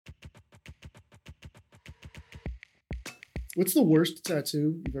What's the worst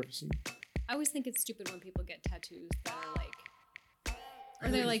tattoo you've ever seen? I always think it's stupid when people get tattoos that are like, or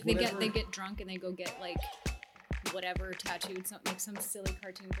they're like they get drunk and they go get like whatever tattooed, like some silly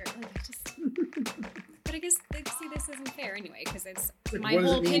cartoon character. Like just, but I guess they see this isn't fair anyway, because it's like, my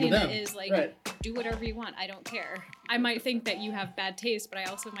whole opinion is like, do whatever you want. I don't care. I might think that you have bad taste, but I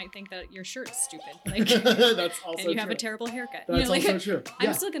also might think that your shirt's stupid. Like that's also and you have a terrible haircut. That's also true. Yeah.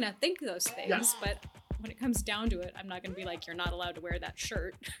 I'm still gonna think those things, but when it comes down to it, I'm not going to be like, you're not allowed to wear that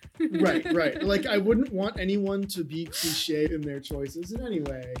shirt. Right. Like, I wouldn't want anyone to be cliched in their choices in any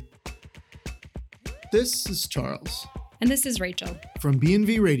way. This is Charles. And this is Rachel. From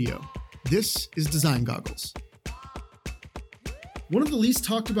B&V Radio, this is Design Goggles. One of the least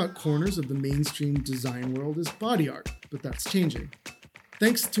talked about corners of the mainstream design world is body art, but that's changing.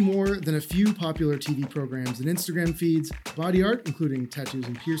 Thanks to more than a few popular TV programs and Instagram feeds, body art, including tattoos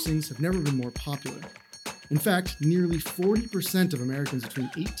and piercings, have never been more popular. In fact, nearly 40% of Americans between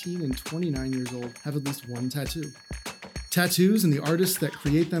 18 and 29 years old have at least one tattoo. Tattoos and the artists that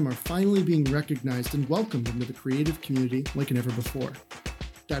create them are finally being recognized and welcomed into the creative community like never before.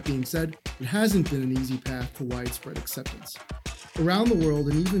 That being said, it hasn't been an easy path to widespread acceptance. Around the world,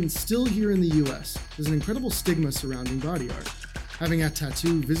 and even still here in the US, there's an incredible stigma surrounding body art. Having a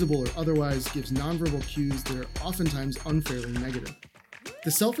tattoo, visible or otherwise, gives nonverbal cues that are oftentimes unfairly negative. The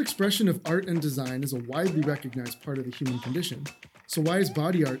self-expression of art and design is a widely recognized part of the human condition. So why is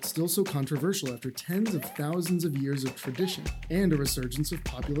body art still so controversial after tens of thousands of years of tradition and a resurgence of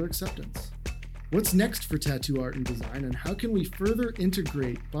popular acceptance? What's next for tattoo art and design, and how can we further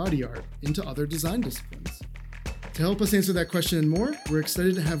integrate body art into other design disciplines? To help us answer that question and more, we're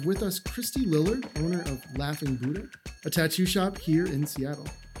excited to have with us Christy Lillard, owner of Laughing Buddha, a tattoo shop here in Seattle.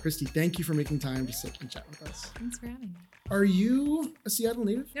 Christy, thank you for making time to sit and chat with us. Thanks for having me. Are you a Seattle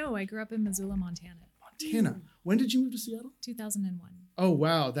native? No, I grew up in Missoula, Montana. Montana. When did you move to Seattle? 2001. Oh,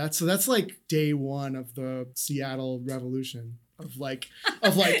 wow. That's like day one of the Seattle revolution of like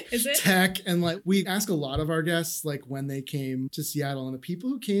tech. And like, we ask a lot of our guests, like when they came to Seattle, and the people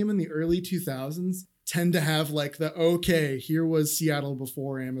who came in the early 2000s tend to have like here was Seattle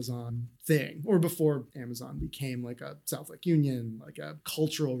before Amazon thing, or before Amazon became like a South Lake Union, like a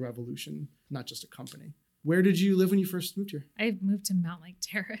cultural revolution, not just a company. Where did you live when you first moved here? I moved to Mount Lake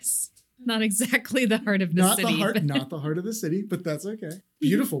Terrace. Not exactly the heart of the city. Not the heart of the city, but that's okay.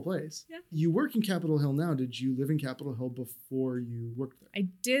 Beautiful place. Yeah. You work in Capitol Hill now. Did you live in Capitol Hill before you worked there? I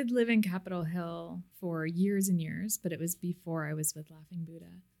did live in Capitol Hill for years and years, but it was before I was with Laughing Buddha.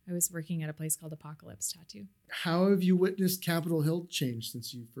 I was working at a place called Apocalypse Tattoo. How have you witnessed Capitol Hill change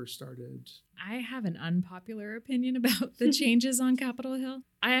since you first started? I have an unpopular opinion about the changes on Capitol Hill.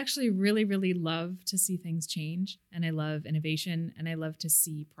 I actually really, really love to see things change, and I love innovation, and I love to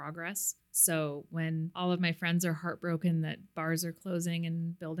see progress. So when all of my friends are heartbroken that bars are closing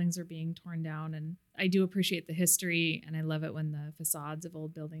and buildings are being torn down, and I do appreciate the history, and I love it when the facades of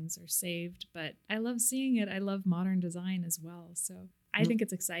old buildings are saved, but I love seeing it. I love modern design as well. So I think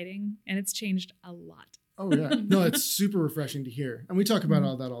it's exciting, and it's changed a lot. Oh, yeah. No, it's super refreshing to hear. And we talk about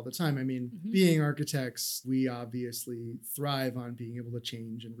all that all the time. I mean, being architects, we obviously thrive on being able to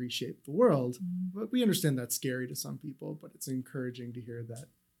change and reshape the world. But we understand that's scary to some people, but it's encouraging to hear that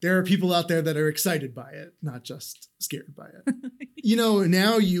there are people out there that are excited by it, not just scared by it. You know,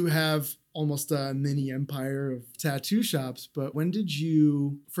 now you have almost a mini empire of tattoo shops, but when did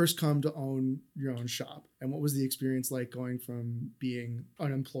you first come to own your own shop? And what was the experience like going from being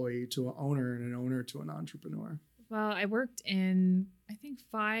an employee to an owner, and an owner to an entrepreneur? Well, I worked in, I think,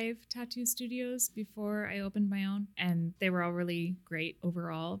 5 tattoo studios before I opened my own, and they were all really great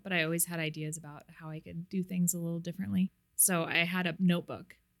overall, but I always had ideas about how I could do things a little differently. So I had a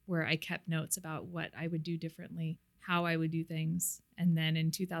notebook where I kept notes about what I would do differently, how I would do things. And then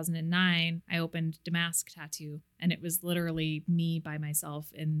in 2009, I opened Damask Tattoo, and it was literally me by myself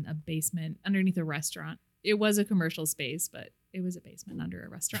in a basement underneath a restaurant. It was a commercial space, but it was a basement under a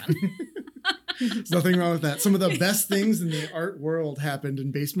restaurant. There's nothing wrong with that. Some of the best things in the art world happened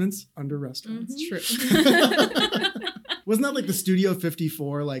in basements under restaurants. True. Wasn't that like the Studio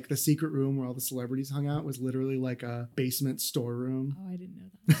 54, like the secret room where all the celebrities hung out, was literally like a basement storeroom? Oh, I didn't know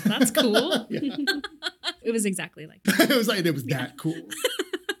that. That's cool. It was exactly like that. it was that cool.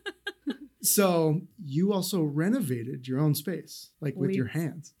 So you also renovated your own space, like with your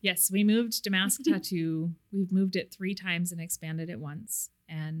hands. Yes, we moved Damask Tattoo. We've moved it 3 times and expanded it once.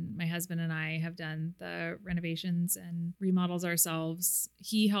 And my husband and I have done the renovations and remodels ourselves.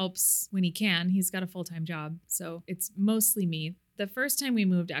 He helps when he can. He's got a full-time job, so it's mostly me. The first time we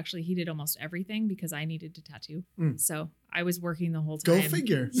moved, actually, he did almost everything because I needed to tattoo. So I was working the whole time. Go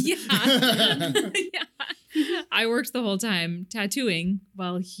figure. Yeah. Yeah. I worked the whole time tattooing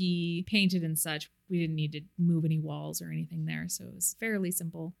while he painted and such. We didn't need to move any walls or anything there, so it was fairly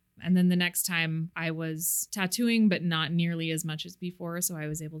simple. And then the next time I was tattooing, but not nearly as much as before, so I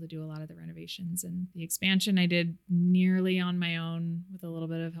was able to do a lot of the renovations. And the expansion I did nearly on my own with a little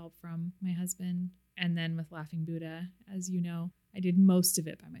bit of help from my husband. And then with Laughing Buddha, as you know, I did most of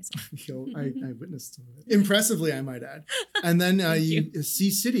it by myself. I witnessed some of it. Impressively, I might add. And then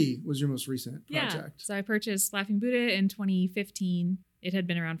Sea City was your most recent project. Yeah. So I purchased Laughing Buddha in 2015. It had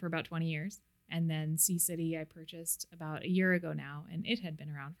been around for about 20 years. And then Sea City I purchased about a year ago now, and it had been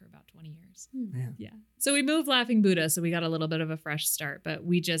around for about 20 years. Man. Yeah. So we moved Laughing Buddha, so we got a little bit of a fresh start, but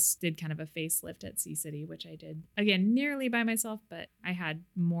we just did kind of a facelift at Sea City, which I did, again, nearly by myself, but I had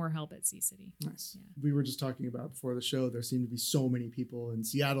more help at Sea City. Nice. Yeah. We were just talking about before the show, there seem to be so many people in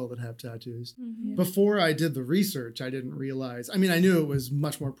Seattle that have tattoos. Mm-hmm. Before I did the research, I didn't realize, I mean, I knew it was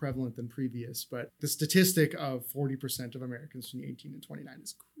much more prevalent than previous, but the statistic of 40% of Americans between 18 and 29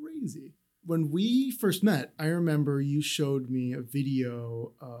 is crazy. When we first met, I remember you showed me a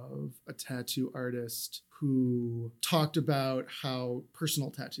video of a tattoo artist who talked about how personal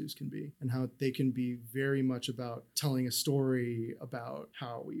tattoos can be and how they can be very much about telling a story about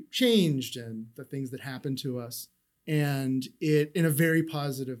how we changed and the things that happened to us. And it, in a very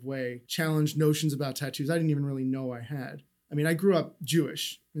positive way, challenged notions about tattoos I didn't even really know I had. I mean, I grew up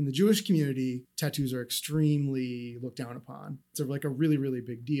Jewish. In the Jewish community, tattoos are extremely looked down upon. It's like a really, really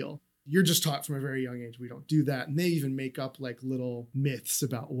big deal. You're just taught from a very young age, we don't do that. And they even make up like little myths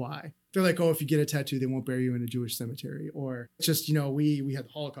about why. They're like, oh, if you get a tattoo, they won't bury you in a Jewish cemetery. Or just, you know, we had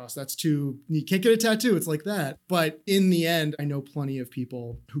the Holocaust. That's too, you can't get a tattoo. It's like that. But in the end, I know plenty of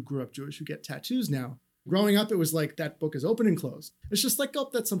people who grew up Jewish who get tattoos now. Growing up, it was like that book is open and closed. It's just like, oh,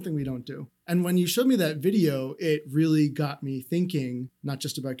 that's something we don't do. And when you showed me that video, it really got me thinking, not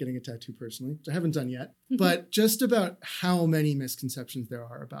just about getting a tattoo personally, which I haven't done yet, but just about how many misconceptions there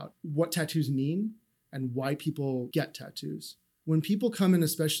are about what tattoos mean and why people get tattoos. When people come in,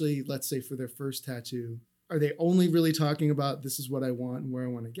 especially, let's say, for their first tattoo, are they only really talking about this is what I want and where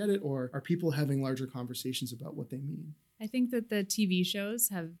I want to get it? Or are people having larger conversations about what they mean? I think that the TV shows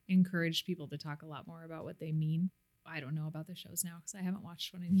have encouraged people to talk a lot more about what they mean. I don't know about the shows now because I haven't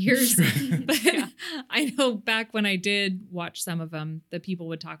watched one in years. But yeah. I know back when I did watch some of them, the people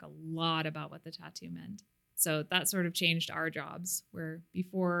would talk a lot about what the tattoo meant. So that sort of changed our jobs, where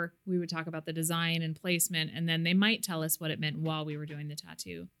before we would talk about the design and placement, and then they might tell us what it meant while we were doing the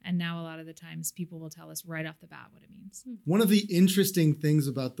tattoo. And now a lot of the times people will tell us right off the bat what it means. One of the interesting things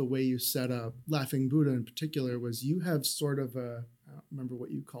about the way you set up Laughing Buddha in particular was you have sort of a, I don't remember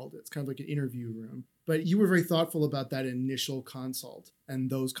what you called it. It's kind of like an interview room. But you were very thoughtful about that initial consult and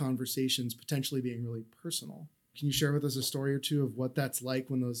those conversations potentially being really personal. Can you share with us a story or two of what that's like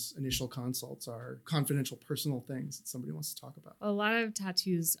when those initial consults are confidential, personal things that somebody wants to talk about? A lot of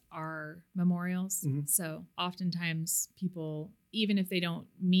tattoos are memorials. Mm-hmm. So oftentimes people, even if they don't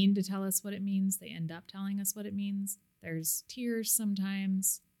mean to tell us what it means, they end up telling us what it means. There's tears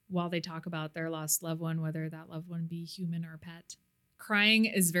sometimes while they talk about their lost loved one, whether that loved one be human or pet. Crying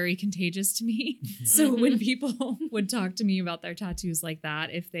is very contagious to me. So when people would talk to me about their tattoos like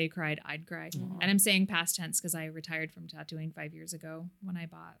that, if they cried, I'd cry. Aww. And I'm saying past tense because I retired from tattooing 5 years ago when I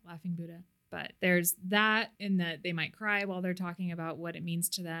bought Laughing Buddha. But there's that in that they might cry while they're talking about what it means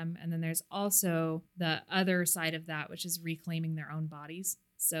to them. And then there's also the other side of that, which is reclaiming their own bodies.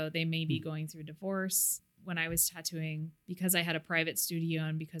 So they may be going through divorce. When I was tattooing, because I had a private studio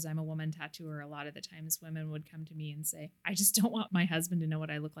and because I'm a woman tattooer, a lot of the times women would come to me and say, I just don't want my husband to know what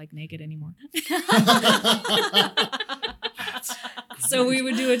I look like naked anymore. So we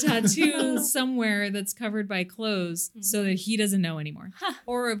would do a tattoo somewhere that's covered by clothes so that he doesn't know anymore.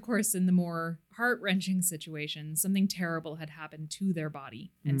 Or, of course, in the more heart-wrenching situation, something terrible had happened to their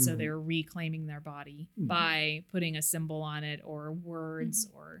body. And so they were reclaiming their body by putting a symbol on it or words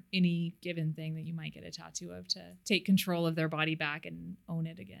or any given thing that you might get a tattoo of to take control of their body back and own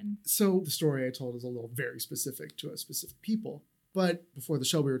it again. So the story I told is a little very specific to a specific people. But before the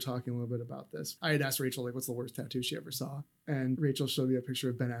show, we were talking a little bit about this. I had asked Rachel, like, what's the worst tattoo she ever saw? And Rachel showed me a picture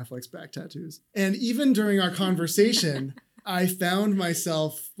of Ben Affleck's back tattoos. And even during our conversation, I found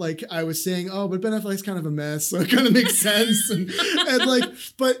myself, like, I was saying, oh, but Ben Affleck's kind of a mess, so it kind of makes sense. And like,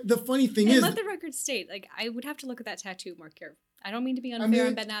 but the funny thing is... let the record state, like, I would have to look at that tattoo more carefully. I don't mean to be unfair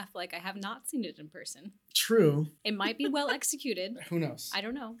on Ben Affleck. I have not seen it in person. True. It might be well executed. Who knows? I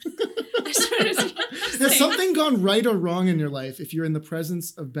don't know. Has something gone right or wrong in your life if you're in the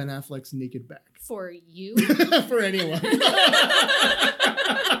presence of Ben Affleck's naked back? For you? For anyone.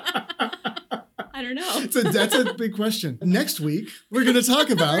 I I don't know. That's a big question. Next week, we're going to talk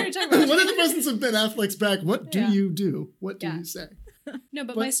about what in the presence of Ben Affleck's back, what do you do? What do you say? No,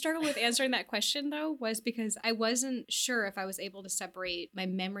 but my struggle with answering that question, though, was because I wasn't sure if I was able to separate my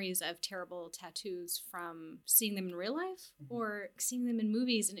memories of terrible tattoos from seeing them in real life or seeing them in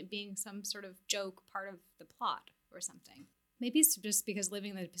movies and it being some sort of joke part of the plot or something. Maybe it's just because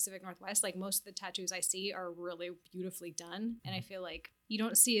living in the Pacific Northwest, like most of the tattoos I see are really beautifully done. And I feel like you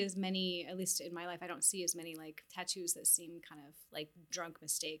don't see as many, at least in my life, I don't see as many like tattoos that seem kind of like drunk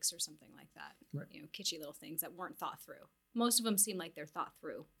mistakes or something like that. Right. You know, kitschy little things that weren't thought through. Most of them seem like they're thought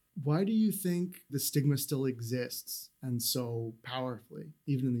through. Why do you think the stigma still exists and so powerfully,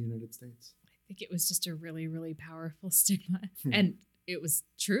 even in the United States? I think it was just a really, really powerful stigma. And it was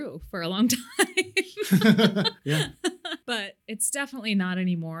true for a long time. Yeah. But it's definitely not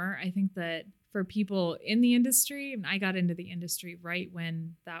anymore. I think that for people in the industry, and I got into the industry right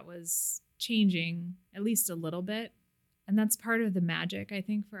when that was changing, at least a little bit. And that's part of the magic, I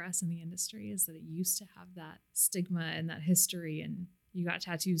think, for us in the industry is that it used to have that stigma and that history, and you got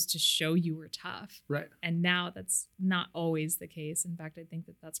tattoos to show you were tough. Right. And now that's not always the case. In fact, I think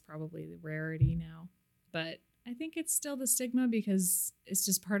that that's probably the rarity now. But I think it's still the stigma because it's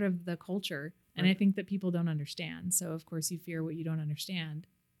just part of the culture. And I think that people don't understand. So, of course, you fear what you don't understand.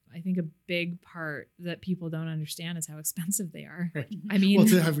 I think a big part that people don't understand is how expensive they are. Right. I mean, well,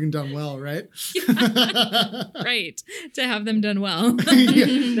 to have them done well, right? Right. To have them done well.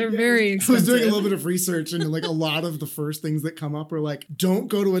 Yeah. They're very expensive. I was doing a little bit of research and like a lot of the first things that come up are like, don't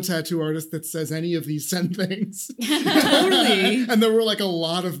go to a tattoo artist that says any of these 10 things. Totally. And there were like a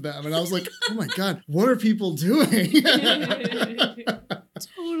lot of them. And I was like, oh my God, what are people doing?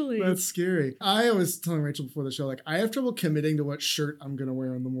 Totally. That's scary. I was telling Rachel before the show, like, I have trouble committing to what shirt I'm going to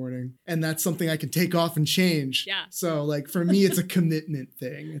wear in the morning. And that's something I can take off and change. Yeah. So, like, for me, it's a commitment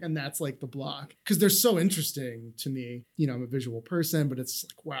thing. And that's like the block. Because they're so interesting to me. You know, I'm a visual person, but it's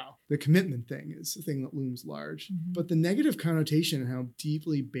like, wow, the commitment thing is the thing that looms large. Mm-hmm. But the negative connotation and how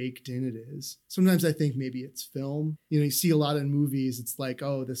deeply baked in it is. Sometimes I think maybe it's film. You know, you see a lot in movies. It's like,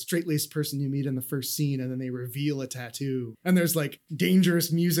 oh, the straight-laced person you meet in the first scene, and then they reveal a tattoo. And there's like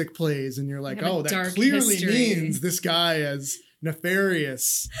dangerous music plays, and you're like, oh, that clearly means this guy is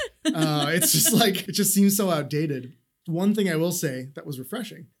nefarious. It's just like, it just seems so outdated. One thing I will say that was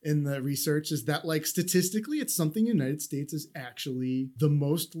refreshing in the research is that, like, statistically, it's something the United States is actually the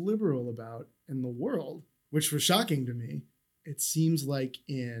most liberal about in the world, which was shocking to me. It seems like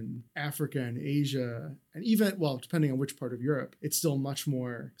in Africa and Asia, and even, well, depending on which part of Europe, it's still much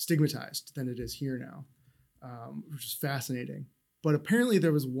more stigmatized than it is here now, which is fascinating. But apparently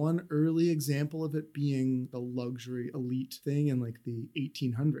there was one early example of it being the luxury elite thing in like the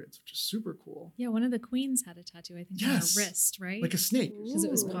 1800s, which is super cool. Yeah, one of the queens had a tattoo, I think, on her wrist, right? Like a snake. Because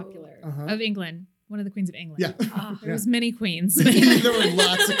it was popular. Of England. One of the queens of England. Yeah. There was many queens. There were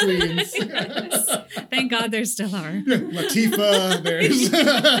lots of queens. Yes. Thank God there still are. Yeah, Latifah, there's...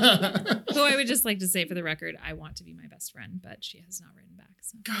 Who I would just like to say for the record, I want to be my best friend, but she has not written back.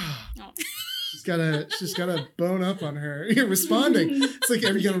 So. Oh. She's got a bone up on her. You're responding. It's like,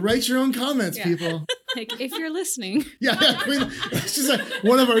 you gotta write your own comments, people. Like, if you're listening. Yeah, Queen. She's like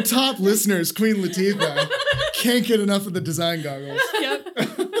one of our top listeners, Queen Latifah. Can't get enough of the design goggles. Yep.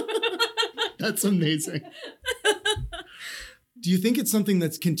 That's amazing. Do you think it's something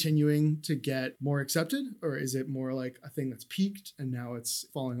that's continuing to get more accepted, or is it more like a thing that's peaked and now it's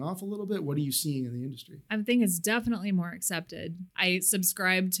falling off a little bit? What are you seeing in the industry? I think it's definitely more accepted. I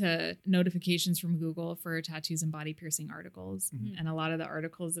subscribe to notifications from Google for tattoos and body piercing articles. Mm-hmm. And a lot of the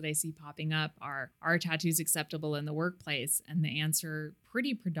articles that I see popping up are tattoos acceptable in the workplace? And the answer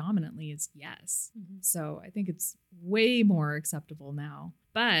pretty predominantly is yes. Mm-hmm. So I think it's way more acceptable now.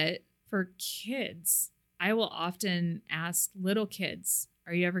 But for kids, I will often ask little kids,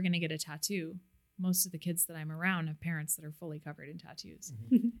 are you ever going to get a tattoo? Most of the kids that I'm around have parents that are fully covered in tattoos.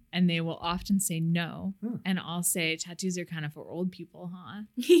 Mm-hmm. And they will often say no. Huh. And I'll say, tattoos are kind of for old people, huh?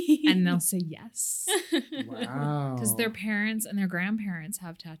 And they'll say yes. Wow. Because their parents and their grandparents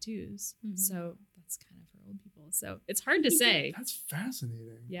have tattoos. Mm-hmm. So that's kind of for old people. So it's hard to say. That's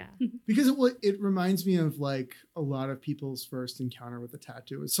fascinating. Yeah. Because it reminds me of like a lot of people's first encounter with a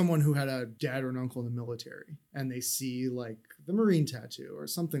tattoo is someone who had a dad or an uncle in the military and they see like the Marine tattoo or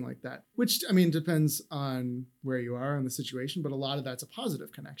something like that, which, I mean, depends on where you are in the situation, but a lot of that's a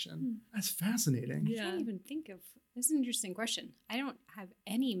positive connection. That's fascinating. Yeah. I can't even think of, this is an interesting question. I don't have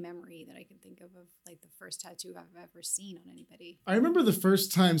any memory that I can think of like the first tattoo I've ever seen on anybody. I remember the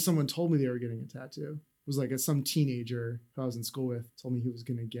first time someone told me they were getting a tattoo. It was like some teenager who I was in school with told me he was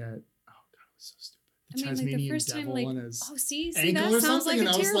going to get, oh God, it was so stupid. Tasmanian devil on his ankle that or sounds like something. a And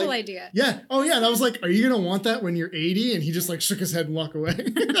I was terrible like, idea. yeah. Oh, yeah. And I was like, are you going to want that when you're 80? And he just like shook his head and walked away.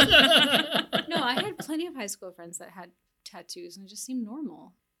 No, I had plenty of high school friends that had tattoos and it just seemed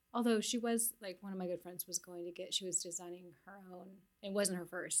normal. Although she was like, one of my good friends was she was designing her own. It wasn't her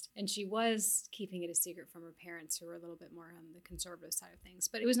first. And she was keeping it a secret from her parents, who were a little bit more on the conservative side of things.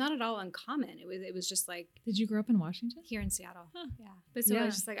 But it was not at all uncommon. It was just like. Did you grow up in Washington? Here in Seattle. Huh. Yeah. But so I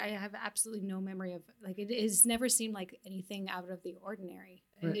was just like, I have absolutely no memory of, like, it has never seemed like anything out of the ordinary.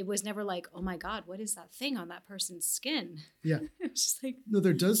 And it was never like, oh my God, what is that thing on that person's skin? Yeah. It was just like. No,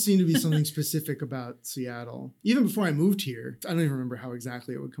 there does seem to be something specific about Seattle. Even before I moved here, I don't even remember how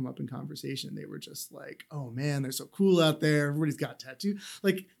exactly it would come up in conversation. They were just like, oh man, they're so cool out there. Everybody's got tattoos.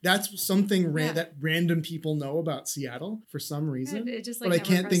 Like that's something that random people know about Seattle for some reason. It just, like, but I never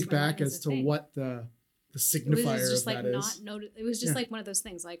can't crossed think my back mind as to what the signifier it was just of like that not is. It was just like one of those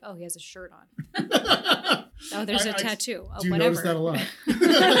things like, oh, he has a shirt on. Oh, there's a tattoo. Oh, do you whatever. notice that a lot?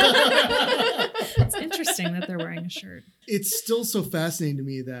 It's interesting that they're wearing a shirt. It's still so fascinating to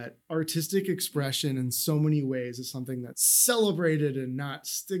me that artistic expression in so many ways is something that's celebrated and not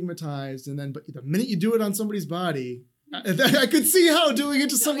stigmatized. And then, but the minute you do it on somebody's body, I could see how doing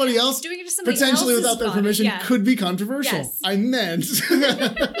it to somebody else, doing it to somebody potentially else's without their body, permission, could be controversial. Yes. I meant.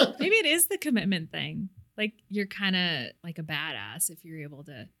 Maybe it is the commitment thing. Like you're kind of like a badass if you're able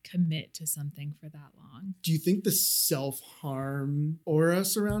to commit to something for that long. Do you think the self-harm aura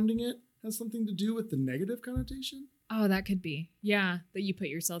surrounding it has something to do with the negative connotation? Oh, that could be. Yeah, that you put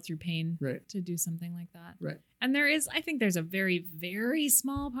yourself through pain to do something like that. Right. And I think there's a very, very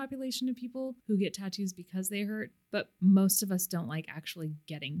small population of people who get tattoos because they hurt, but most of us don't like actually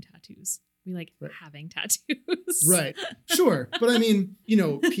getting tattoos. We like having tattoos. Right. Sure. But I mean,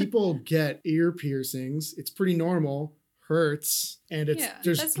 people get ear piercings. It's pretty normal. Hurts. And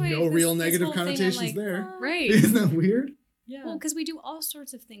there's no real negative connotations there. Right. Isn't that weird? Yeah. Well, because we do all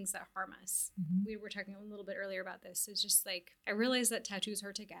sorts of things that harm us. Mm-hmm. We were talking a little bit earlier about this. It's just like, I realize that tattoos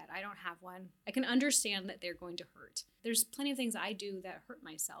hurt to get. I don't have one. I can understand that they're going to hurt. There's plenty of things I do that hurt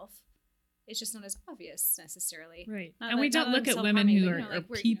myself. It's just not as obvious necessarily. Right. And we don't look at women who are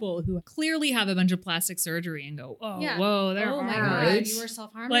people who clearly have a bunch of plastic surgery and go, whoa, they're oh my right. God, you were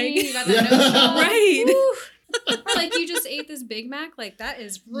self-harming? Like, you got that nose right. Or like you just ate this Big Mac? Like that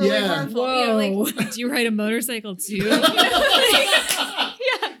is really harmful. Whoa. Do you ride a motorcycle too? Yeah.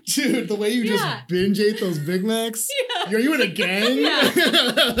 Dude, the way you just binge ate those Big Macs? Yeah. Are you in a gang? Yeah.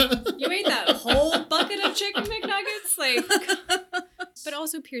 You ate that whole bucket of chicken McNuggets? Like... But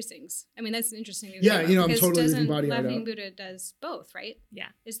also piercings. I mean, that's an interesting thing. Yeah, I'm totally leaving body art Laughing out. Buddha does both, right? Yeah.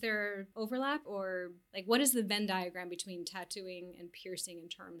 Is there overlap or like what is the Venn diagram between tattooing and piercing in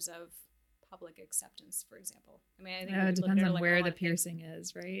terms of public acceptance, for example? I mean, I think it depends on where the piercing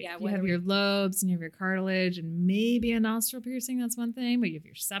is, right? Yeah. You have your lobes and you have your cartilage and maybe a nostril piercing. That's one thing, but you have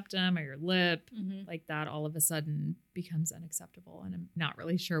your septum or your lip, like that all of a sudden becomes unacceptable. And I'm not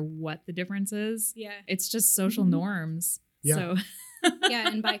really sure what the difference is. Yeah. It's just social norms. Yeah. So yeah,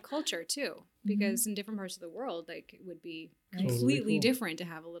 and by culture too, because in different parts of the world, like it would be completely different to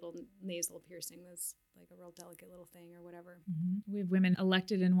have a little nasal piercing. That's like a real delicate little thing or whatever. We have women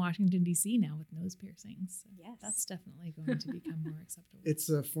elected in Washington, D.C. now with nose piercings. So yes. That's definitely going to become more acceptable. It's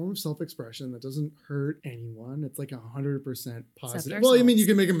a form of self-expression that doesn't hurt anyone. It's like 100% positive. Well, I mean, you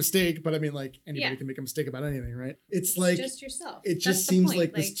can make a mistake, but I mean, like anybody can make a mistake about anything, right? It's like just yourself. It just seems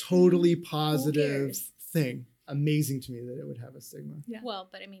like this totally positive thing. Amazing to me that it would have a stigma. Yeah. Well,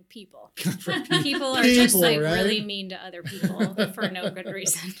 but I mean, people. People are just like right? really mean to other people for no good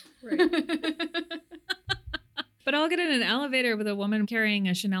reason. Right. But I'll get in an elevator with a woman carrying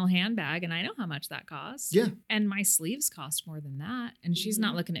a Chanel handbag, and I know how much that costs. Yeah. And my sleeves cost more than that. And she's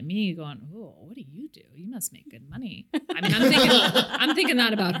not looking at me going, oh, what do? You must make good money. I mean, I'm thinking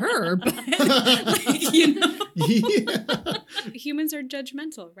that about her, but Humans are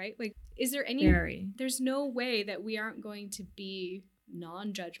judgmental, right? Like, is there there's no way that we aren't going to be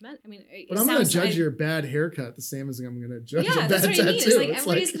non-judgment. I mean, but I'm going to judge your bad haircut the same as I'm going to judge a bad that's what tattoo. I mean. It's like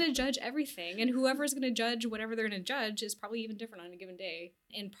everybody's going to judge everything, and whoever's going to judge whatever they're going to judge is probably even different on a given day.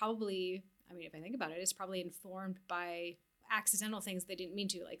 And probably, I mean, if I think about it, it's probably informed by accidental things they didn't mean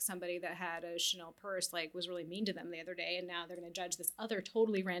to, like somebody that had a Chanel purse like was really mean to them the other day, and now they're going to judge this other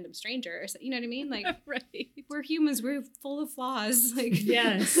totally random stranger. So, you know what I mean? Like, right. We're humans. We're full of flaws. Like,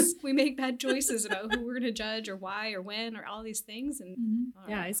 yes, we make bad choices about who we're going to judge or why or when or all these things. And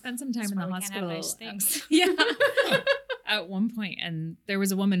I spent some time in the hospital. Nice things. At one point, and there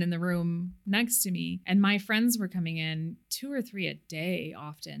was a woman in the room next to me, and my friends were coming in 2 or 3 a day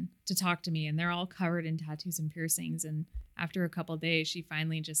often to talk to me, and they're all covered in tattoos and piercings. And after a couple days, she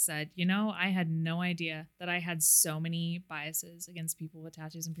finally just said, you know, I had no idea that I had so many biases against people with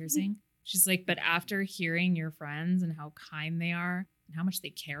tattoos and piercing. She's like, but after hearing your friends and how kind they are and how much they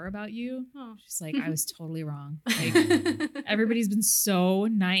care about you, she's like, I was totally wrong. Like, everybody's been so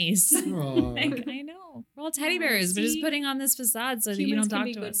nice. Like, I know. We're all teddy bears. We're just putting on this facade so that you don't talk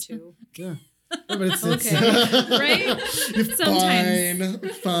to us. Too. Yeah. Yeah, but it's right?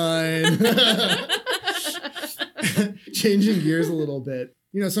 Sometimes. Fine. Changing gears a little bit.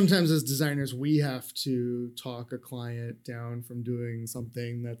 You know, sometimes as designers, we have to talk a client down from doing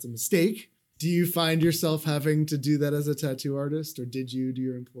something that's a mistake. Do you find yourself having to do that as a tattoo artist, or did you do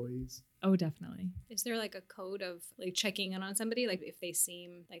your employees? Oh, definitely. Is there like a code of like checking in on somebody? Like if they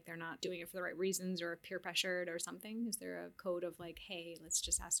seem like they're not doing it for the right reasons or peer pressured or something? Is there a code of like, hey, let's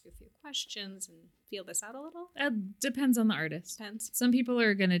just ask you a few questions and feel this out a little? Depends on the artist. Depends. Some people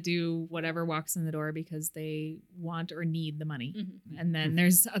are going to do whatever walks in the door because they want or need the money. Mm-hmm. And then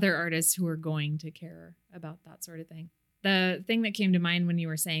there's other artists who are going to care about that sort of thing. The thing that came to mind when you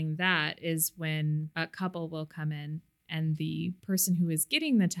were saying that is when a couple will come in and the person who is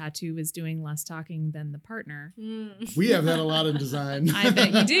getting the tattoo is doing less talking than the partner. We have that a lot in design. I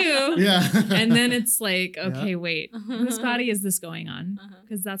bet you do. Yeah. And then it's like, okay, wait, whose body is this going on?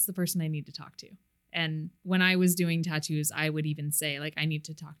 Because that's the person I need to talk to. And when I was doing tattoos, I would even say, like, I need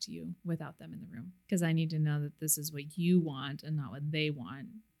to talk to you without them in the room because I need to know that this is what you want and not what they want.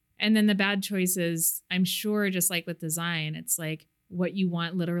 And then the bad choices, I'm sure, just like with design, it's like what you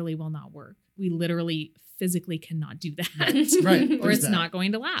want literally will not work. We literally physically cannot do that. Right. Or it's not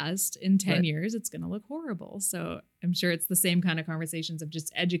going to last. In 10 years, it's going to look horrible. So I'm sure it's the same kind of conversations of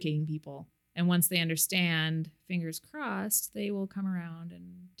just educating people. And once they understand, fingers crossed, they will come around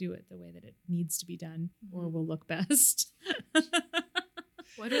and do it the way that it needs to be done or will look best.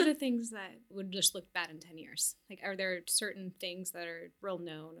 What are the things that would just look bad in 10 years? Like, are there certain things that are real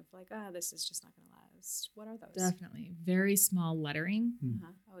known of like, this is just not going to last? What are those? Definitely. Very small lettering.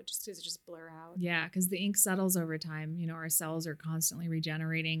 Does it just blur out? Yeah, because the ink settles over time. You know, our cells are constantly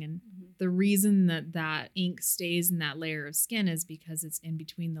regenerating. And the reason that ink stays in that layer of skin is because it's in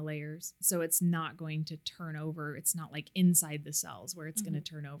between the layers. So it's not going to turn over. It's not like inside the cells where it's going to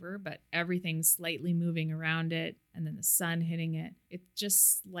turn over, but everything's slightly moving around it. And then the sun hitting it, it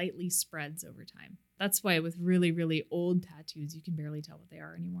just slightly spreads over time. That's why with really, really old tattoos, you can barely tell what they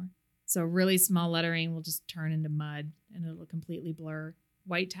are anymore. So really small lettering will just turn into mud and it'll completely blur.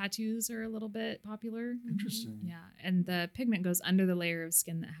 White tattoos are a little bit popular. Interesting. Yeah. And the pigment goes under the layer of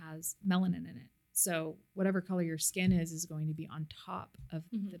skin that has melanin in it. So whatever color your skin is going to be on top of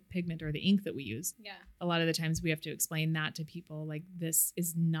the pigment or the ink that we use. Yeah. A lot of the times we have to explain that to people, like, this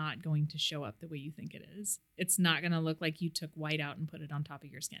is not going to show up the way you think it is. It's not going to look like you took white out and put it on top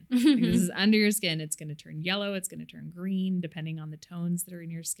of your skin. Like, this is under your skin. It's going to turn yellow. It's going to turn green, depending on the tones that are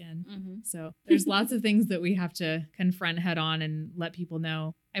in your skin. So there's lots of things that we have to confront head on and let people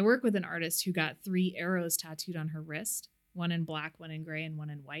know. I work with an artist who got 3 arrows tattooed on her wrist. One in black, one in gray, and one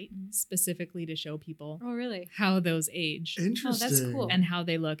in white, specifically to show people how those age. Interesting. Oh, that's cool. And how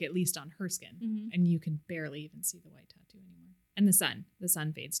they look, at least on her skin. And you can barely even see the white tattoo anymore. And the sun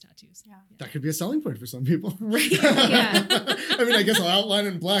fades tattoos. Yeah. That could be a selling point for some people. Right. Yeah. I mean, I guess I'll outline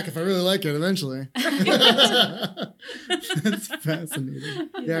in black if I really like it eventually. That's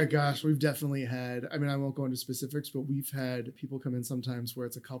fascinating. Yeah, gosh, we've definitely had, I mean, I won't go into specifics, but we've had people come in sometimes where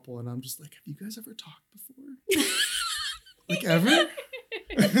it's a couple and I'm just like, have you guys ever talked before? Like, ever?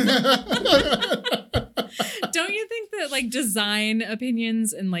 Don't you think that like design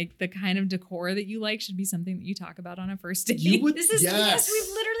opinions and like the kind of decor that you like should be something that you talk about on a first date? Yes, we've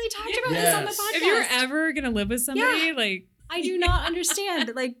literally talked about this on the podcast. If you're ever gonna live with somebody, like, I do not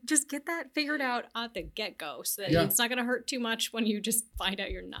understand. Like, just get that figured out at the get-go so that it's not going to hurt too much when you just find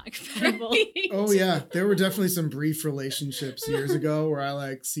out you're not compatible. Right. Oh, yeah. There were definitely some brief relationships years ago where I,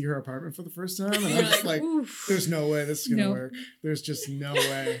 like, see her apartment for the first time, and I'm just like, there's no way this is going to work. There's just no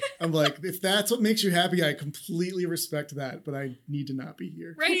way. I'm like, if that's what makes you happy, I completely respect that, but I need to not be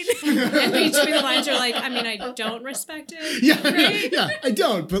here. Right. And between the lines, you're like, I mean, I don't respect it. Yeah, right? Yeah, I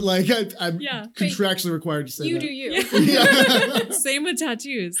don't, but, like, I'm contractually required to say you that. do you. Yeah. Same with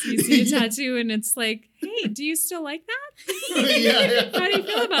tattoos. You see a tattoo and it's like, hey, do you still like that? How do you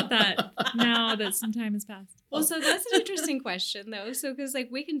feel about that now that some time has passed? Well, so that's an interesting question, though. So, because like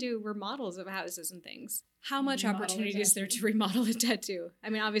we can do remodels of houses and things. How much opportunity is there to remodel a tattoo?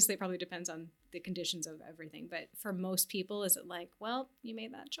 I mean, obviously, it probably depends on the conditions of everything. But for most people, is it like, well, you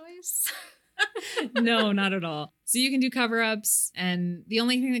made that choice? No, not at all. So you can do cover-ups, and the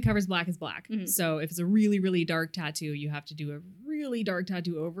only thing that covers black is black. So if it's a really, really dark tattoo, you have to do a really dark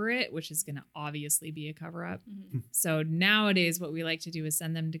tattoo over it, which is going to obviously be a cover up. Mm-hmm. So nowadays what we like to do is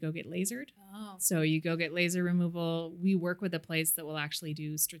send them to go get lasered. Oh. So you go get laser removal. We work with a place that will actually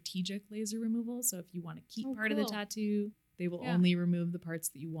do strategic laser removal. So if you want to keep part of the tattoo, they will only remove the parts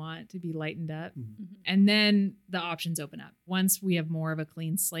that you want to be lightened up. Mm-hmm. And then the options open up. Once we have more of a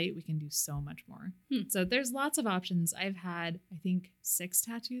clean slate, we can do so much more. So there's lots of options. I've had, I think, 6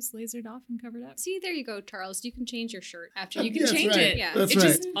 tattoos lasered off and covered up. See, there you go, Charles. You can change your shirt after You can change it. Yeah. That's it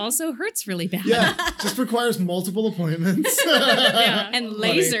just also hurts really bad. Yeah, just requires multiple appointments. And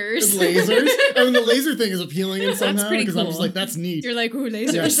lasers. And lasers. I mean, the laser thing is appealing in somehow pretty because I'm cool. just like, that's neat. You're like, ooh,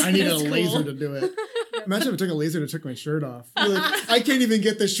 lasers. Yeah, I needed a That's laser cool. to do it. Imagine if I took a laser that took my shirt off. You're like, I can't even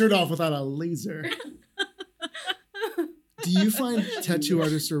get this shirt off without a laser. Do you find tattoo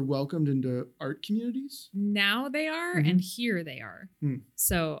artists are welcomed into art communities? Now they are, and here they are.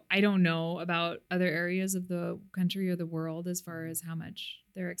 So I don't know about other areas of the country or the world as far as how much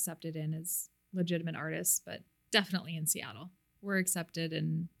they're accepted in as legitimate artists, but definitely in Seattle, we're accepted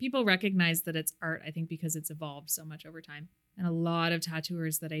and people recognize that it's art, I think, because it's evolved so much over time. And a lot of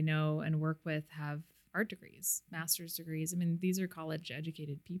tattooers that I know and work with have art degrees, master's degrees. I mean, these are college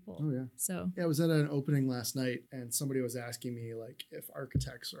educated people. Oh, yeah. So Yeah, I was at an opening last night and somebody was asking me like if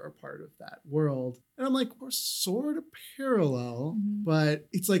architects are a part of that world. And I'm like, we're sort of parallel, but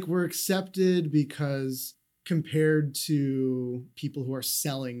it's like we're accepted because compared to people who are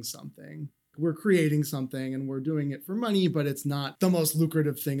selling something, we're creating something and we're doing it for money, but it's not the most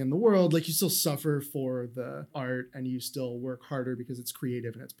lucrative thing in the world. Like you still suffer for the art and you still work harder because it's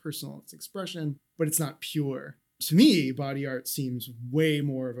creative and it's personal, it's expression, but it's not pure. To me, body art seems way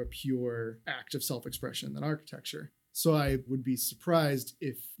more of a pure act of self-expression than architecture. So I would be surprised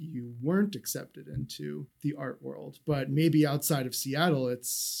if you weren't accepted into the art world. But maybe outside of Seattle,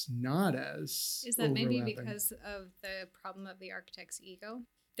 it's not as Is that maybe overlapping. because of the problem of the architect's ego?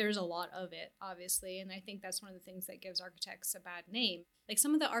 There's a lot of it, obviously, and I think that's one of the things that gives architects a bad name. Like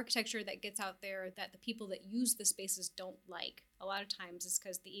some of the architecture that gets out there that the people that use the spaces don't like, a lot of times is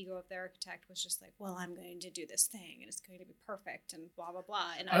because the ego of the architect was just like, well, I'm going to do this thing and it's going to be perfect and blah, blah,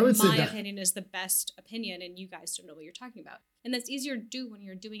 blah. And I would say my that- opinion is the best opinion and you guys don't know what you're talking about. And that's easier to do when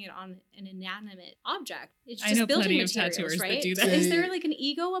you're doing it on an inanimate object. It's I just know building plenty of materials, tattooers that right? do that. Is there like an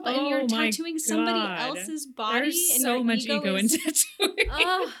ego about and you're Oh my tattooing somebody God. else's body? there's and so your much ego in is- tattooing.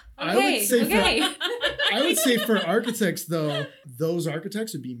 Oh, I would okay, say okay. I would say for architects, though, those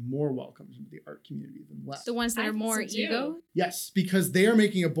architects would be more welcomed into the art community than less. The ones that I are think more so, too. ego. Yes, because they are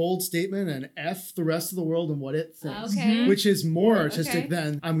making a bold statement and F the rest of the world and what it thinks. Okay. Which is more artistic Okay.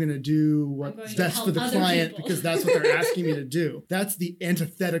 than I'm going to do I'm what's going to best help for the other client people. because that's what they're asking me to do. That's the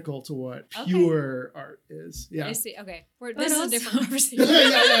antithetical to what pure art is. Yeah. I see. Okay. But This is a also- different conversation.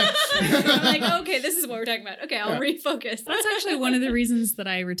 Yeah. I'm like, okay, this is what we're talking about. Okay, I'll refocus. That's actually one of the reasons that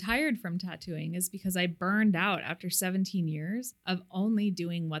I retired from tattooing is because I burned out after 17 years of only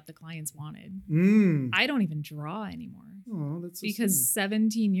doing what the clients wanted. I don't even draw anymore. Oh, that's so Because sad.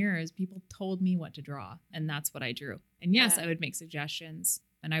 17 years, people told me what to draw, and that's what I drew. And yes, Yeah. I would make suggestions,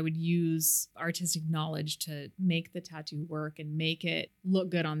 and I would use artistic knowledge to make the tattoo work and make it look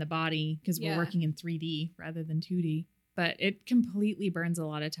good on the body because we're Yeah. working in 3D rather than 2D. But it completely burns a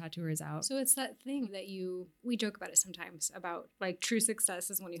lot of tattooers out. So it's that thing that we joke about it sometimes about like true success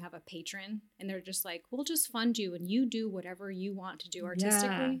is when you have a patron and they're just like, we'll just fund you and you do whatever you want to do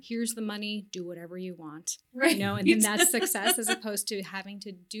artistically. Yeah. Here's the money, do whatever you want. Right. You know, and then that's success as opposed to having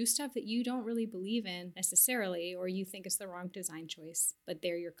to do stuff that you don't really believe in necessarily or you think is the wrong design choice, but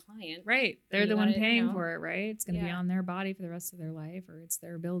they're your client. Right. They're you the one gotta, paying you know, for it, right? It's going to be yeah. on their body for the rest of their life or it's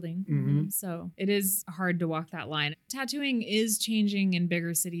their building. Mhm. So it is hard to walk that line. Tattooing is changing in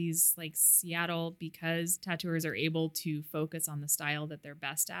bigger cities like Seattle because tattooers are able to focus on the style that they're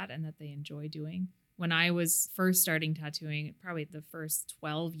best at and that they enjoy doing. When I was first starting tattooing, probably the first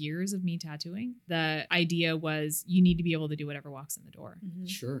 12 years of me tattooing, the idea was you need to be able to do whatever walks in the door.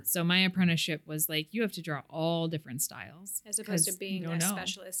 Sure. So my apprenticeship was like, you have to draw all different styles. As opposed to 'cause being you a don't know.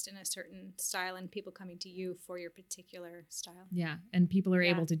 specialist in a certain style and people coming to you for your particular style. Yeah. And people are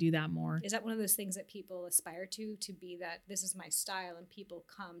Yeah. able to do that more. Is that one of those things that people aspire to be that this is my style and people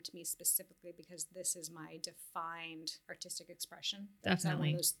come to me specifically because this is my defined artistic expression? Is that one of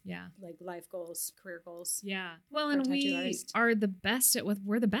Definitely. those, Yeah. like life goals, career goals? Yeah. Well, for a and tattoo we artist. are the best at what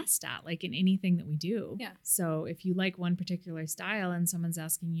we're the best at, like in anything that we do. Yeah. So if you like one particular style and someone's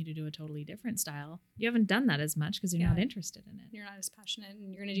asking you to do a totally different style, you haven't done that as much because you're not Yeah. interested in it. You're not as passionate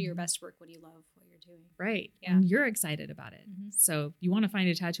and you're going to do your best work when you love what you're tattooing. Right. Yeah. And you're excited about it. Mhm. So you want to find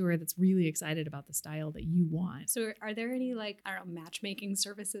a tattooer that's really excited about the style that you want. So are there any like, I don't know, matchmaking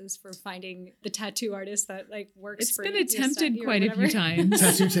services for finding the tattoo artist that like works It's for been your attempted style or quite a few whatever? times.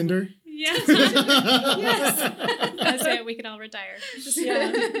 Tattoo Tinder. Yes. Yes. That's it. We can all retire.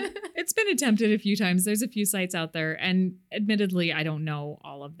 Yeah. It's been attempted a few times. There's a few sites out there, and admittedly, I don't know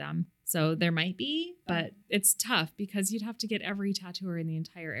all of them. So there might be, but it's tough because you'd have to get every tattooer in the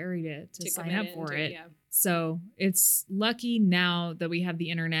entire area to sign up for it. Yeah. So it's lucky now that we have the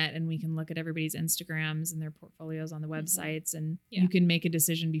internet and we can look at everybody's Instagrams and their portfolios on the websites, and Yeah. you can make a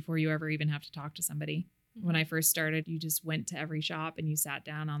decision before you ever even have to talk to somebody. When I first started, you just went to every shop and you sat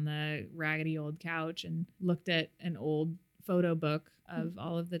down on the raggedy old couch and looked at an old photo book of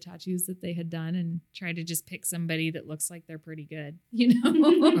all of the tattoos that they had done and tried to just pick somebody that looks like they're pretty good, you know?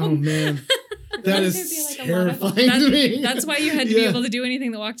 Oh man, that There'd is be, like, a lot of- terrifying to me. That's why you had to be able to do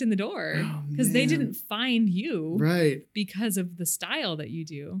anything that walked in the door, Oh, because they man. didn't find you Right. because of the style that you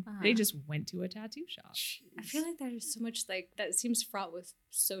do. Uh-huh. They just went to a tattoo shop. I feel like there's so much like that seems fraught with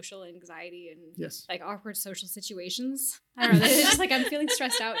social anxiety and Yes. like awkward social situations. I don't know. It's just like I'm feeling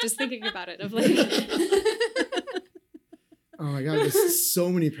stressed out just thinking about it. Of like, Oh my God, there's so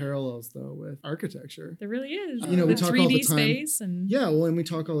many parallels though with architecture. There really is. You know, we the talk all 3D the time- space and Yeah, well, and we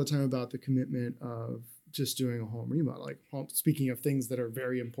talk all the time about the commitment of just doing a home remodel. Like speaking of things that are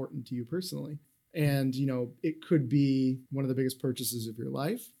very important to you personally. And, you know, it could be one of the biggest purchases of your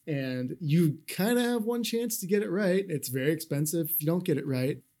life. And you kind of have one chance to get it right. It's very expensive if you don't get it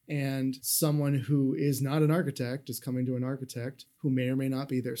right. And someone who is not an architect is coming to an architect who may or may not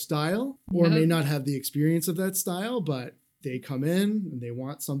be their style or may Yep. not have the experience of that style, but they come in and they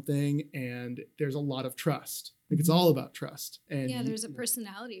want something and there's a lot of trust. Like it's all about trust. And yeah, there's a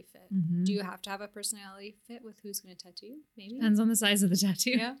personality fit. Mhm. Do you have to have a personality fit with who's going to tattoo you? Maybe. Depends on the size of the tattoo.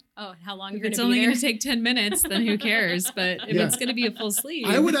 Yeah. Oh, how long If you're it's going to only be going there? to take 10 minutes, then who cares? But if Yeah. it's going to be a full sleeve.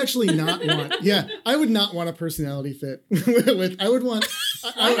 I would actually not want. Yeah, I would not want a personality fit with. I would want.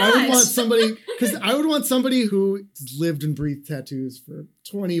 I would not? want somebody because I would want somebody who lived and breathed tattoos for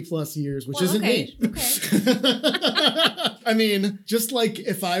 20 plus years, which Well, isn't okay, me. I mean, just like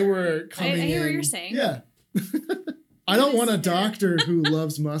if I were coming in. I hear what you're saying. Yeah. I don't want a doctor who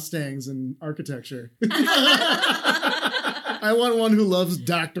loves Mustangs and architecture. I want one who loves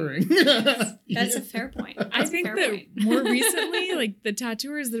doctoring. That's a fair point. I That's a think fair that point. more recently, like the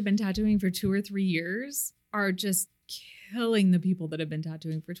tattooers that have been tattooing for 2 or 3 years are just killing the people that have been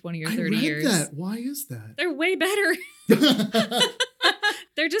tattooing for 20 or 30 I read years. that. Why is that? They're way better.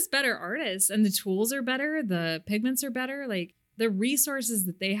 They're just better artists, and the tools are better. The pigments are better. Like the resources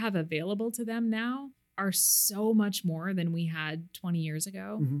that they have available to them now are so much more than we had 20 years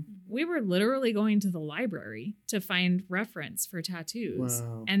ago. Mhm. We were literally going to the library to find reference for tattoos.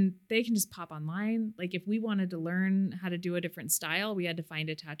 Wow. And they can just pop online. Like if we wanted to learn how to do a different style, we had to find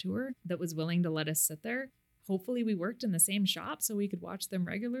a tattooer that was willing to let us sit there. Hopefully we worked in the same shop so we could watch them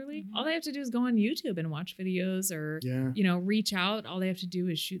regularly. Mhm. All they have to do is go on YouTube and watch videos or, Yeah. you know, reach out. All they have to do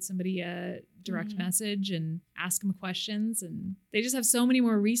is shoot somebody a direct Mhm. message and ask them questions. And they just have so many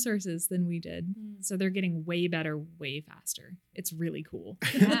more resources than we did. Mm. So they're getting way better, way faster. It's really cool.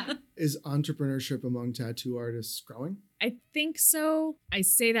 Yeah. Is entrepreneurship among tattoo artists growing? I think so. I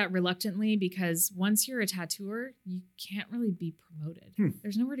say that reluctantly because once you're a tattooer, you can't really be promoted.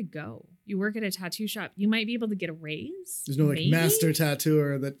 There's nowhere to go. You work at a tattoo shop, you might be able to get a raise. There's no like maybe? master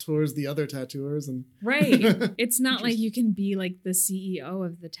tattooer that tours the other tattooers and Right. It's not like you can be like the CEO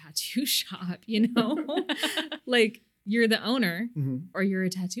of the tattoo shop, you know? Like you're the owner Mhm. or you're a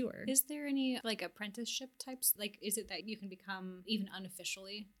tattooer. Is there any like apprenticeship types? Like, is it that you can become even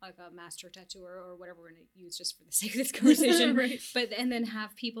unofficially like a master tattooer or whatever we're going to use just for the sake of this conversation? Right. But and then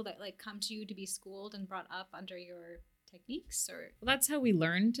have people that like come to you to be schooled and brought up under your techniques or Well, that's how we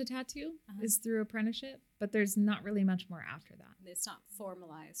learn to tattoo is through apprenticeship, but there's not really much more after that. it's not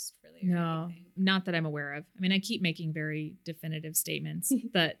formalized really? Or No, anything? not that I'm aware of. I mean, I keep making very definitive statements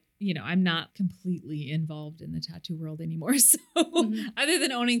that, you know, I'm not completely involved in the tattoo world anymore. So Mhm. other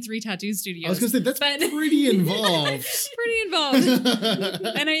than owning 3 tattoo studios, I was gonna say that's But- pretty involved. pretty involved.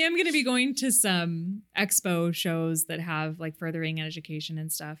 And I am going to be going to some expo shows that have like furthering education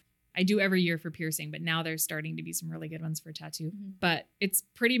and stuff. I do every year for piercing, but now there's starting to be some really good ones for tattoo. Mhm. But it's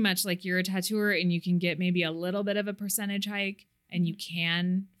pretty much like you're a tattooer and you can get maybe a little bit of a percentage hike and you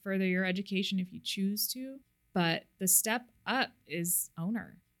can further your education if you choose to. But the step up is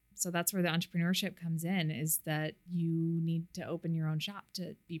owner. So that's where the entrepreneurship comes in, is that you need to open your own shop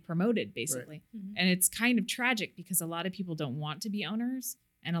to be promoted, basically. Mhm. And it's kind of tragic because a lot of people don't want to be owners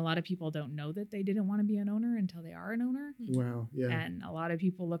And a lot of people don't know that they didn't want to be an owner until they are an owner. Wow. Yeah. And a lot of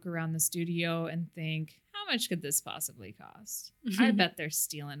people look around the studio and think, how much could this possibly cost? I bet they're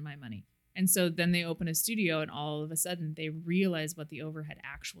stealing my money. And so then they open a studio and all of a sudden they realize what the overhead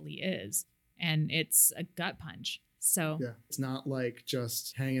actually is. And it's a gut punch. So yeah, it's not like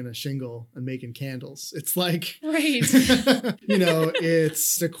just hanging a shingle and making candles. It's like, right.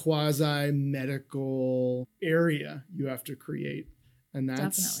 It's a quasi medical area you have to create. And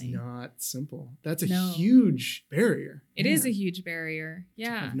that's Definitely not simple. That's a No. huge barrier. It is a huge barrier. To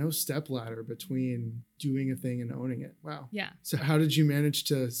Yeah. have no stepladder between doing a thing and owning it. Wow. Yeah. So how did you manage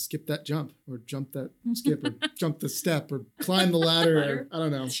to skip that jump or jump that skip or jump the step or climb the ladder? Or, I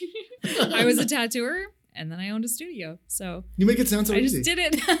don't know. I was a tattooer and then I owned a studio. So You make it sound so I easy. just did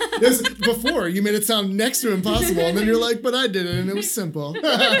it. Before, you made it sound next to impossible. And then you're like, but I did it and it was simple.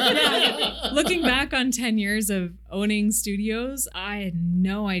 Looking back on 10 years of owning studios, I had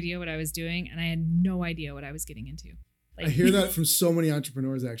no idea what I was doing and I had no idea what I was getting into. I hear that from so many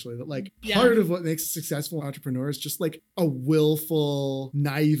entrepreneurs, actually, that like part of what makes a successful entrepreneur is just like a willful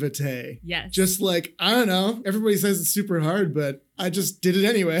naivete. Yes. Just like, I don't know, everybody says it's super hard, but I just did it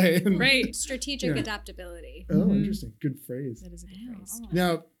anyway. Right. Strategic adaptability. Oh, interesting. Good phrase. That is a good phrase.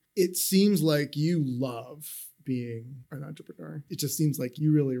 Now, it seems like you love being an entrepreneur. It just seems like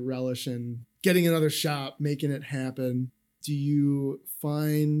you really relish in getting another shop, making it happen. Do you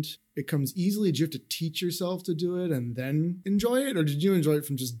find it comes easily? Do you have to teach yourself to do it and then enjoy it? Or did you enjoy it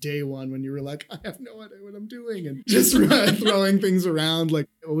from just day one when you were like, I have no idea what I'm doing and just throwing things around? Like,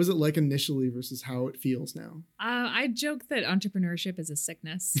 what was it like initially versus how it feels now? I joke that entrepreneurship is a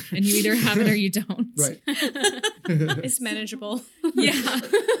sickness and you either have it or you don't. Right. It's manageable. Yeah.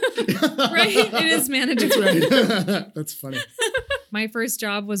 Right. It is manageable. That's right. That's funny. My first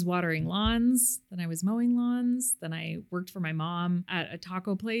job was watering lawns. Then I was mowing lawns. Then I worked for my mom at a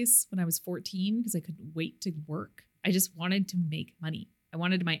taco place when I was 14 because I couldn't wait to work. I just wanted to make money. I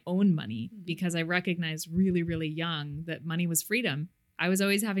wanted my own money because I recognized really, really young that money was freedom. I was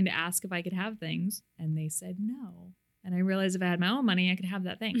always having to ask if I could have things and they said no. And I realized if I had my own money, I could have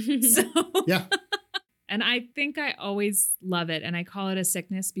that thing. So Yeah. And I think I always love it. And I call it a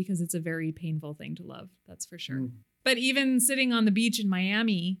sickness because it's a very painful thing to love. That's for sure. But even sitting on the beach in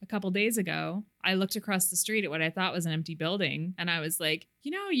Miami a couple days ago, I looked across the street at what I thought was an empty building. And I was like,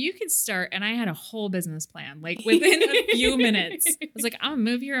 you could start. And I had a whole business plan. Like within a few minutes, I was like, I'm going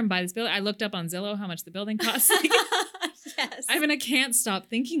to move here and buy this building. I looked up on Zillow how much the building costs. Yes. I can't stop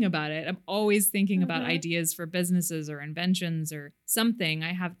thinking about it. I'm always thinking about ideas for businesses or inventions or something.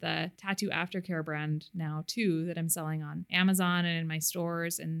 I have the tattoo aftercare brand now too that I'm selling on Amazon and in my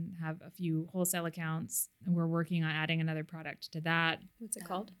stores and have a few wholesale accounts. And we're working on adding another product to that. What's it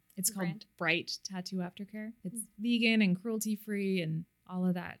called? It's The called brand? Bright Tattoo Aftercare. It's vegan and cruelty free and all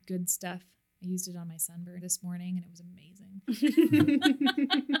of that good stuff. I used it on my sunburn this morning and it was amazing.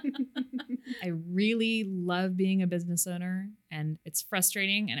 I really love being a business owner and it's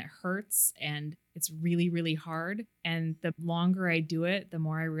frustrating and it hurts and it's really, really hard. And the longer I do it, the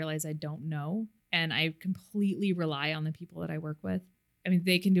more I realize I don't know. And I completely rely on the people that I work with. I mean,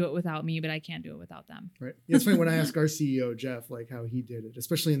 they can do it without me, but I can't do it without them. Right. Yeah, it's funny when I ask our CEO, Jeff, like how he did it,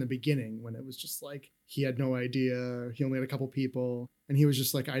 especially in the beginning when it was just like he had no idea. He only had a couple people. And he was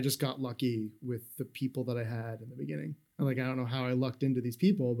just like, I just got lucky with the people that I had in the beginning. And like, I don't know how I lucked into these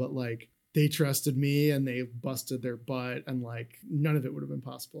people, but like they trusted me and they busted their butt and like none of it would have been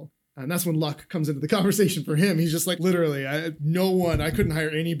possible. And that's when luck comes into the conversation for him. He's just like, literally, I couldn't hire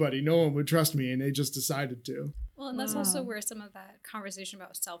anybody. No one would trust me. And they just decided to. Well, and that's also where some of that conversation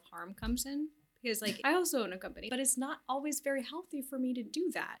about self-harm comes in. Because, like, I also own a company, but it's not always very healthy for me to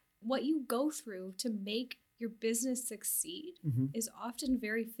do that. What you go through to make your business succeed is often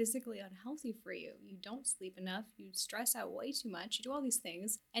very physically unhealthy for you. You don't sleep enough, you stress out way too much, you do all these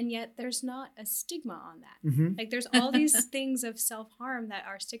things, and yet there's not a stigma on that. Like there's all these things of self-harm that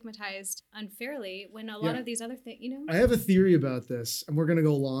are stigmatized unfairly when a lot of these other things, I have a theory about this, and we're going to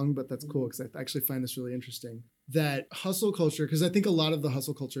go long, but that's cool because I actually find this really interesting. That hustle culture, because I think a lot of the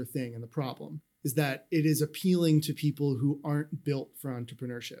hustle culture thing and the problem is that it is appealing to people who aren't built for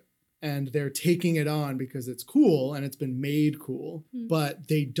entrepreneurship. And they're taking it on because it's cool and it's been made cool, but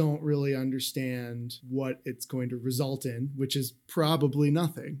they don't really understand what it's going to result in, which is probably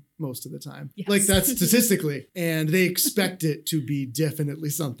nothing most of the time. Yes. Like that's statistically. And they expect it to be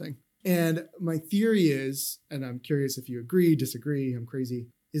definitely something. And my theory is, and I'm curious if you agree, disagree, I'm crazy,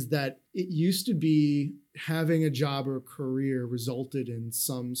 is that it used to be having a job or a career resulted in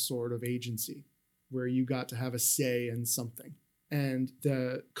some sort of agency where you got to have a say in something. And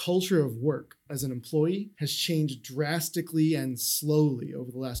the culture of work as an employee has changed drastically and slowly over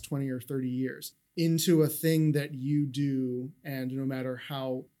the last 20 or 30 years into a thing that you do. And no matter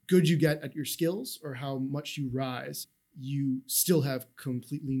how good you get at your skills or how much you rise, you still have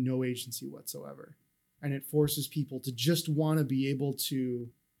completely no agency whatsoever. And it forces people to just want to be able to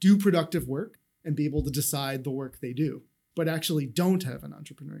do productive work and be able to decide the work they do, but actually don't have an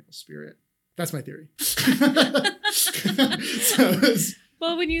entrepreneurial spirit. That's my theory.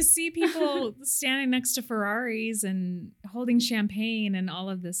 Well, when you see people standing next to Ferraris and holding champagne and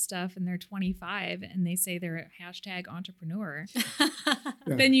all of this stuff, and they're 25 and they say they're a hashtag entrepreneur,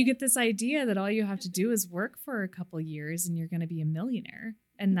 then you get this idea that all you have to do is work for a couple years and you're going to be a millionaire.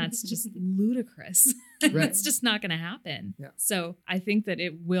 And that's just ludicrous. Right. It's just not going to happen. Yeah. So I think that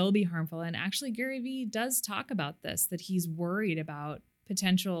it will be harmful. And actually, Gary Vee does talk about this, that he's worried about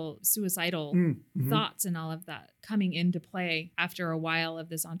potential suicidal thoughts and all of that coming into play after a while of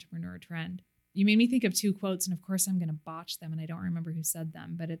this entrepreneur trend. You made me think of two quotes, and of course I'm going to botch them, and I don't remember who said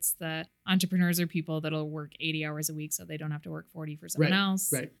them, but it's the entrepreneurs are people that'll work 80 hours a week so they don't have to work 40 for someone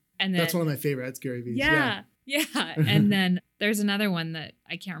else. Right. And then, that's one of my favorites, Gary Vee's. Yeah. And then there's another one that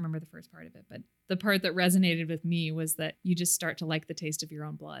I can't remember the first part of it, but the part that resonated with me was that you just start to like the taste of your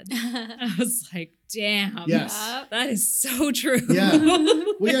own blood. I was like, damn, Yes. that is so true. Yeah.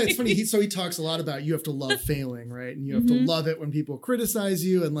 Well, yeah, it's funny. He talks a lot about you have to love failing, right? And you have to love it when people criticize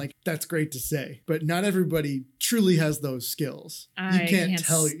you. And like, that's great to say. But not everybody truly has those skills. I you can't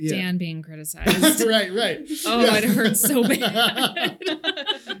tell. stand being criticized. Right. Oh, it hurts so bad.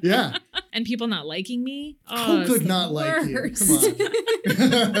 Yeah. And people not liking me. Who could not like you? Come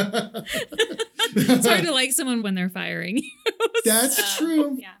on. It's hard to like someone when they're firing you. That's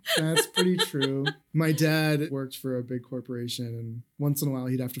true. Yeah. That's pretty true. My dad worked for a big corporation, and once in a while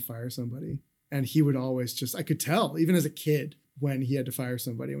he'd have to fire somebody. And he would always I could tell, even as a kid, when he had to fire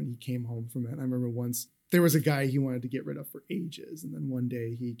somebody when he came home from it. I remember once there was a guy he wanted to get rid of for ages. And then one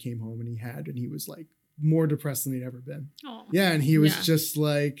day he came home and he was like more depressed than he'd ever been. Oh. Yeah. And he was just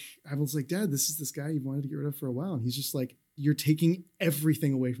like, I was like, Dad, this is this guy you wanted to get rid of for a while. And he's just like, you're taking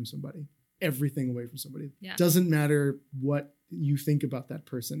everything away from somebody. Everything away from somebody. Yeah. Doesn't matter what you think about that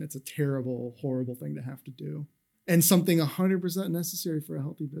person. It's a terrible, horrible thing to have to do. And something 100% necessary for a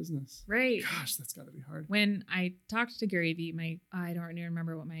healthy business. Right. Gosh, that's got to be hard. When I talked to Gary Vee, I don't even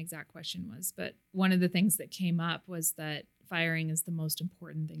remember what my exact question was, but one of the things that came up was that firing is the most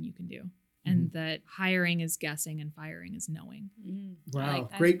important thing you can do. And that hiring is guessing and firing is knowing. Wow. I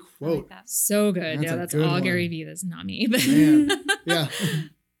like that. Great I like quote. that. So good. That's That's a good all one. Gary Vee. That's not me. But Man. Yeah.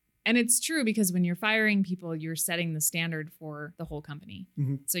 And it's true because when you're firing people, you're setting the standard for the whole company.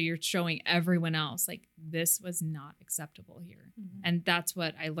 So you're showing everyone else like this was not acceptable here. And that's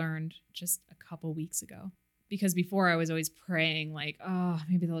what I learned just a couple weeks ago. Because before I was always praying like, oh,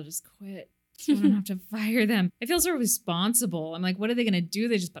 maybe they'll just quit. So I don't have to fire them. I feel so responsible. I'm like, what are they going to do?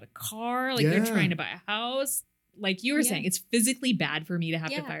 They just bought a car. Like they're trying to buy a house. Like you were saying, it's physically bad for me to have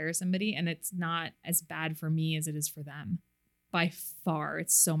to fire somebody. And it's not as bad for me as it is for them. By far,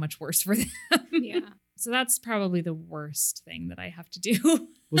 it's so much worse for them. Yeah. So that's probably the worst thing that I have to do.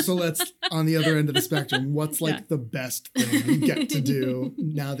 Well, so let's, on the other end of the spectrum, what's like the best thing you get to do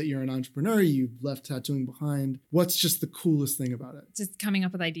now that you're an entrepreneur, you've left tattooing behind? What's just the coolest thing about it? Just coming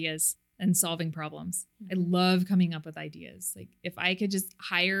up with ideas and solving problems. I love coming up with ideas. Like if I could just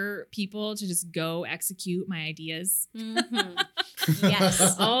hire people to just go execute my ideas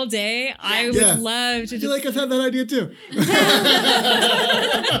Yes. all day, I would love to I feel like I've had that idea too.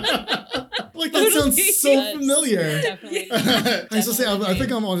 Like that sounds so familiar. Definitely. I used to say, I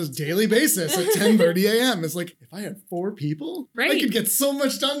think I'm on a daily basis at 10:30 a.m. It's like, if I had 4 people, I could get so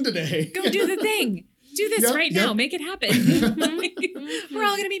much done today. Go do the thing. Do this right now. Make it happen. We're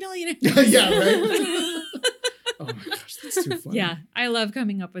all going to be millionaires. Yeah, right? Oh my gosh, that's too funny. Yeah, I love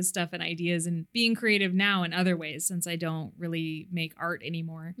coming up with stuff and ideas and being creative now in other ways since I don't really make art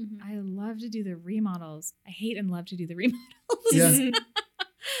anymore. I love to do the remodels. I hate and love to do the remodels. Yeah.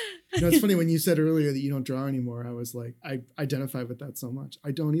 You know, it's funny when you said earlier that you don't draw anymore. I was like, I identify with that so much.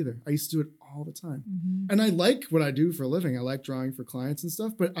 I don't either. I used to do it all the time. And I like what I do for a living. I like drawing for clients and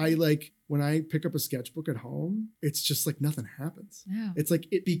stuff. But I like when I pick up a sketchbook at home, it's just like nothing happens. Yeah. It's like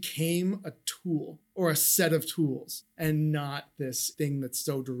it became a tool or a set of tools and not this thing that's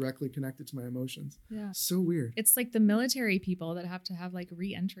so directly connected to my emotions. Yeah. So weird. It's like the military people that have to have like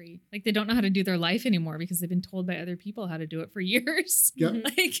re-entry. Like they don't know how to do their life anymore because they've been told by other people how to do it for years. Yep.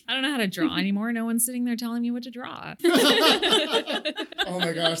 Like I don't know how to draw anymore. No one's sitting there telling me what to draw. Oh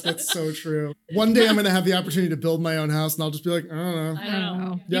my gosh, that's so true. One day I'm going to have the opportunity to build my own house and I'll just be like, I don't know. I don't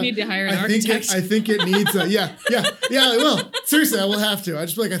know. Yeah. You need to hire an architect. I think it needs a, yeah. I will. Seriously, I will have to. I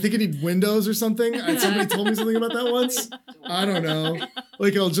just be like, I think it needs windows or something. Somebody told me something about that once. I don't know.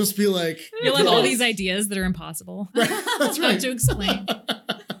 Like, it'll just be like. You'll have all these ideas that are impossible. That's right. To explain.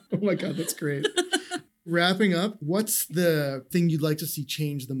 Oh my God, that's great. Wrapping up, what's the thing you'd like to see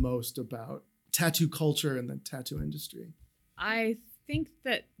change the most about tattoo culture and the tattoo industry? I think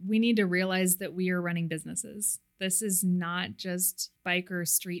that we need to realize that we are running businesses. This is not just biker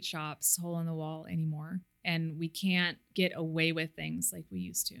street shops, hole in the wall anymore. And we can't get away with things like we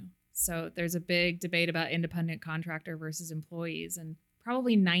used to. So there's a big debate about independent contractor versus employees. And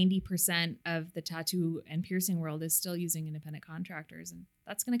probably 90% of the tattoo and piercing world is still using independent contractors. And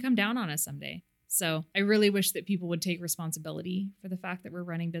that's going to come down on us someday. So I really wish that people would take responsibility for the fact that we're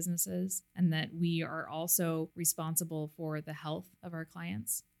running businesses and that we are also responsible for the health of our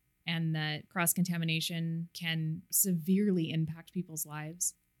clients and that cross-contamination can severely impact people's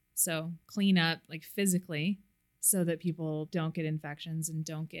lives. So clean up like physically so that people don't get infections and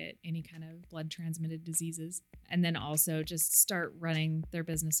don't get any kind of blood transmitted diseases. And then also just start running their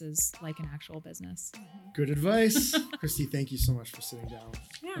businesses like an actual business. Good advice. Christy, thank you so much for sitting down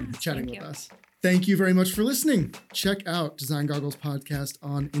and chatting with us. Thank you very much for listening. Check out Design Goggles Podcast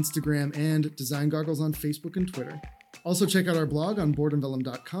on Instagram and Design Goggles on Facebook and Twitter. Also check out our blog on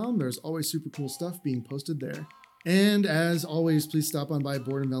boardandvellum.com. There's always super cool stuff being posted there. And as always, please stop on by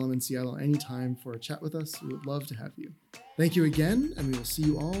Board and Vellum in Seattle anytime for a chat with us. We would love to have you. Thank you again, and we will see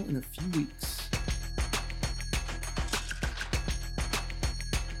you all in a few weeks.